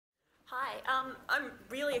I'm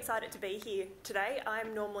really excited to be here today.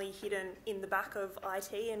 I'm normally hidden in the back of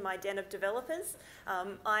IT in my den of developers.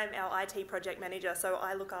 I'm our IT project manager, so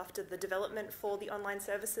I look after the development for the online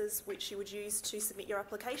services which you would use to submit your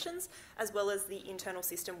applications, as well as the internal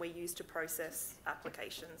system we use to process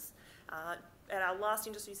applications. At our last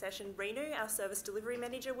industry session, Renu, our service delivery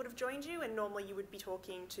manager, would have joined you, and normally you would be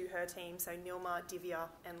talking to her team, so Nilma, Divya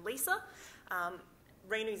and Lisa.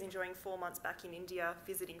 Renu's enjoying 4 months back in India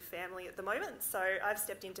visiting family at the moment, so I've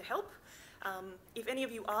stepped in to help. If any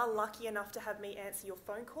of you are lucky enough to have me answer your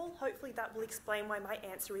phone call, hopefully that will explain why my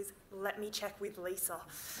answer is, let me check with Lisa.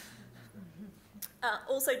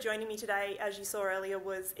 Also joining me today, as you saw earlier,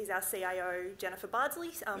 is our CIO, Jennifer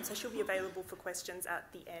Bardsley, so she'll be available for questions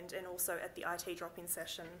at the end and also at the IT drop-in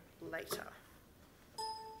session later.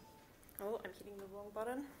 Oh, I'm hitting the wrong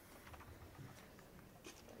button.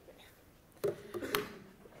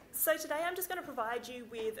 So today I'm just going to provide you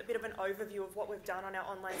with a bit of an overview of what we've done on our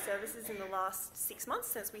online services in the last 6 months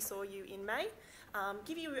since we saw you in May,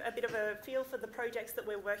 give you a bit of a feel for the projects that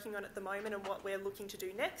we're working on at the moment and what we're looking to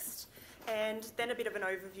do next, and then a bit of an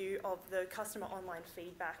overview of the customer online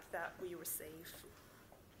feedback that we receive.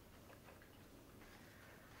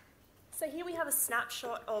 So here we have a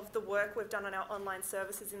snapshot of the work we've done on our online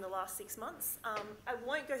services in the last 6 months. I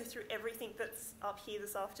won't go through everything that's up here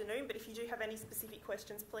this afternoon, but if you do have any specific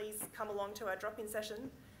questions, please come along to our drop-in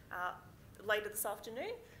session later this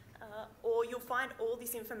afternoon. Or you'll find all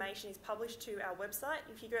this information is published to our website.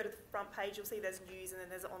 If you go to the front page, you'll see there's news and then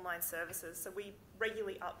there's online services. So we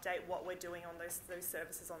regularly update what we're doing on those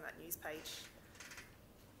services on that news page.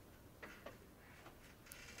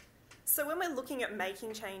 So when we're looking at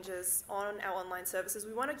making changes on our online services,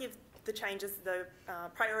 we want to give the changes the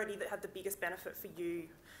priority that have the biggest benefit for you.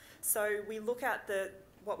 So we look at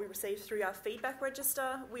what we receive through our feedback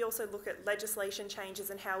register. We also look at legislation changes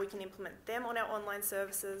and how we can implement them on our online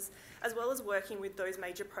services, as well as working with those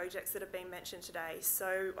major projects that have been mentioned today.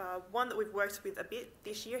 So one that we've worked with a bit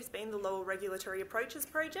this year has been the Lower Regulatory Approaches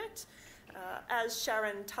project. As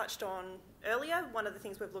Sharon touched on earlier, one of the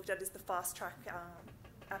things we've looked at is the fast track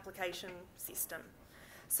application system.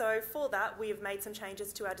 So for that, we have made some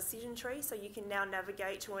changes to our decision tree, so you can now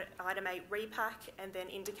navigate to an item 8 repack and then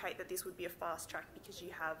indicate that this would be a fast track because you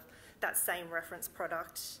have that same reference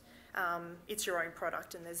product. It's your own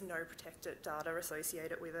product and there's no protected data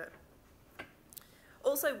associated with it.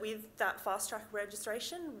 Also with that fast track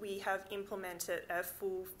registration, we have implemented a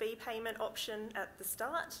full fee payment option at the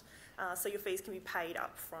start, so your fees can be paid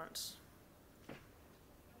up front.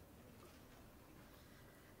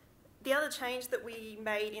 The other change that we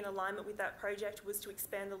made in alignment with that project was to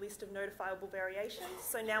expand the list of notifiable variations.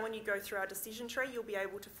 So now when you go through our decision tree, you'll be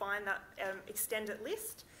able to find that extended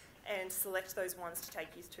list and select those ones to take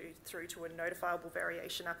you through to a notifiable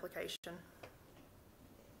variation application.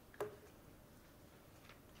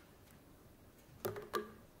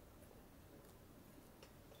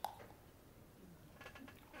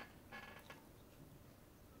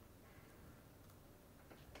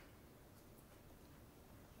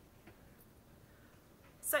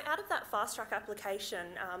 So out of that fast track application,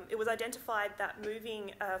 it was identified that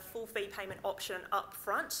moving a full fee payment option up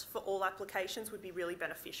front for all applications would be really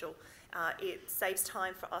beneficial. It saves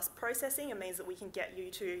time for us processing and means that we can get you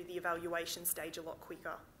to the evaluation stage a lot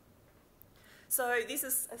quicker. So this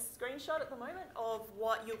is a screenshot at the moment of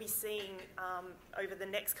what you'll be seeing over the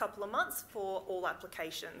next couple of months for all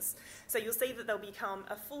applications. So you'll see that they'll become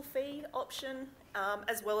a full fee option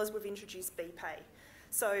as well as we've introduced BPay.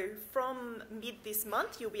 So from mid this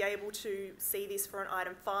month, you'll be able to see this for an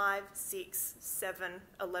item 5, 6, 7,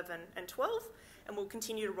 11 and 12, and we'll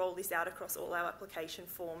continue to roll this out across all our application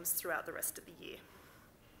forms throughout the rest of the year.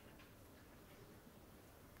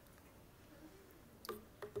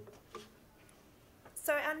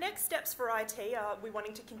 So our next steps for IT are we're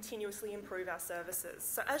wanting to continuously improve our services.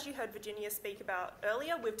 So as you heard Virginia speak about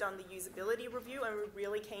earlier, we've done the usability review and we're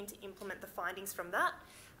really keen to implement the findings from that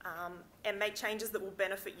and make changes that will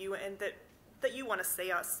benefit you and that you want to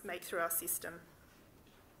see us make through our system.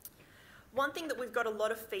 One thing that we've got a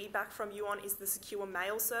lot of feedback from you on is the secure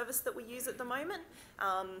mail service that we use at the moment.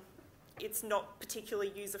 It's not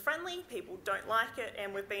particularly user-friendly, people don't like it,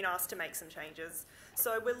 and we've been asked to make some changes.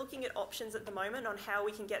 So we're looking at options at the moment on how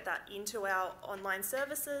we can get that into our online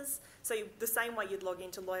services. So the same way you'd log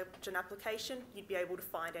in to lodge an application, you'd be able to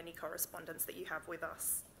find any correspondence that you have with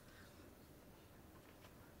us.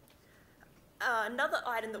 Another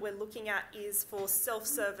item that we're looking at is for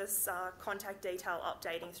self-service contact detail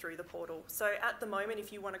updating through the portal. So at the moment,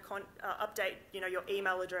 if you want to update your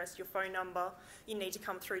email address, your phone number, you need to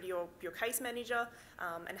come through to your case manager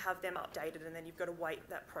and have them updated, and then you've got to wait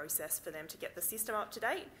that process for them to get the system up to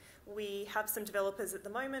date. We have some developers at the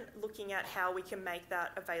moment looking at how we can make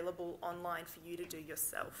that available online for you to do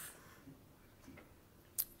yourself.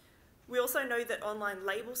 We also know that online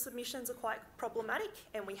label submissions are quite problematic,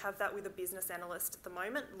 and we have that with a business analyst at the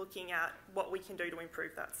moment looking at what we can do to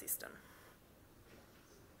improve that system.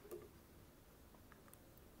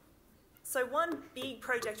 So one big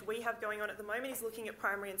project we have going on at the moment is looking at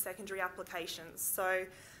primary and secondary applications. So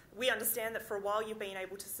we understand that for a while you've been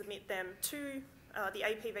able to submit them to the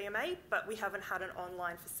APVMA, but we haven't had an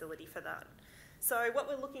online facility for that. So what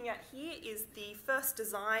we're looking at here is the first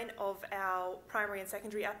design of our primary and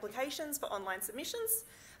secondary applications for online submissions.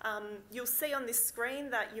 You'll see on this screen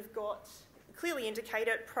that you've got clearly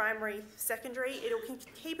indicated primary, secondary. It'll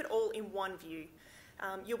keep it all in one view.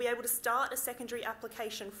 You'll be able to start a secondary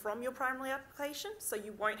application from your primary application, so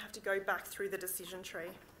you won't have to go back through the decision tree.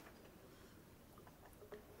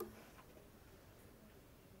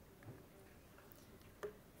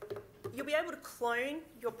 You'll be able to clone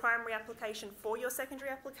your primary application for your secondary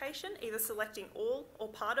application, either selecting all or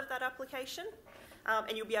part of that application,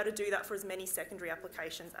 and you'll be able to do that for as many secondary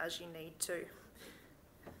applications as you need to.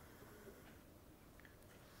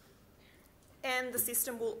 And the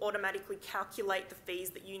system will automatically calculate the fees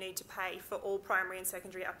that you need to pay for all primary and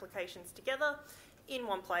secondary applications together in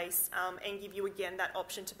one place, and give you again that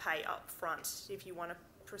option to pay up front if you want to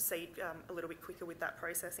proceed a little bit quicker with that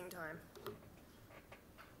processing time.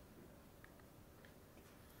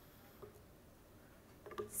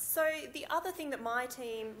 So the other thing that my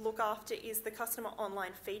team look after is the customer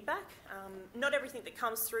online feedback. Not everything that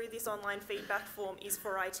comes through this online feedback form is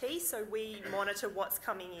for IT, so we monitor what's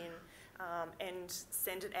coming in and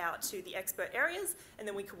send it out to the expert areas, and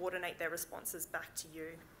then we coordinate their responses back to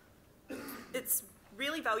you. It's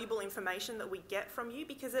really valuable information that we get from you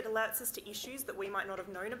because it alerts us to issues that we might not have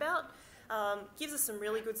known about, gives us some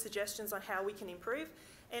really good suggestions on how we can improve,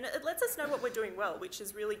 and it lets us know what we're doing well, which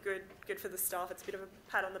is really good for the staff. It's a bit of a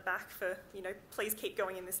pat on the back for, please keep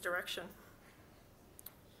going in this direction.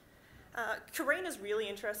 Karina's really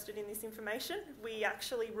interested in this information. We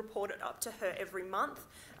actually report it up to her every month.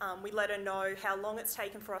 We let her know how long it's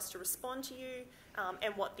taken for us to respond to you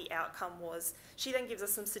and what the outcome was. She then gives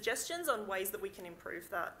us some suggestions on ways that we can improve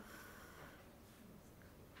that.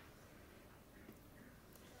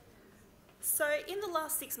 So in the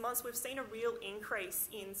last 6 months, we've seen a real increase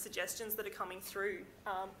in suggestions that are coming through,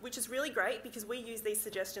 which is really great because we use these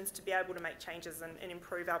suggestions to be able to make changes and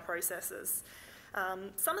improve our processes.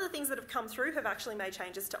 Some of the things that have come through have actually made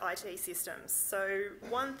changes to IT systems. So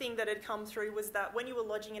one thing that had come through was that when you were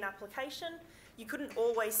lodging an application, you couldn't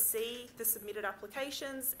always see the submitted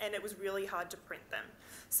applications and it was really hard to print them.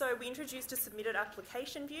 So we introduced a submitted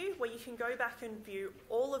application view where you can go back and view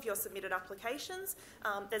all of your submitted applications.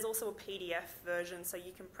 There's also a PDF version so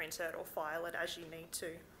you can print it or file it as you need to.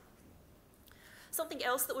 Something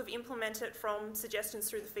else that we've implemented from suggestions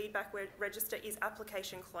through the feedback register is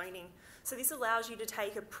application cloning. So this allows you to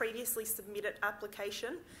take a previously submitted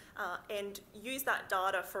application and use that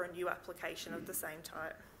data for a new application of the same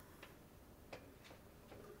type.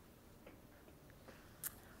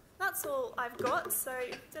 That's all I've got, so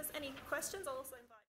if there's any questions, I'll also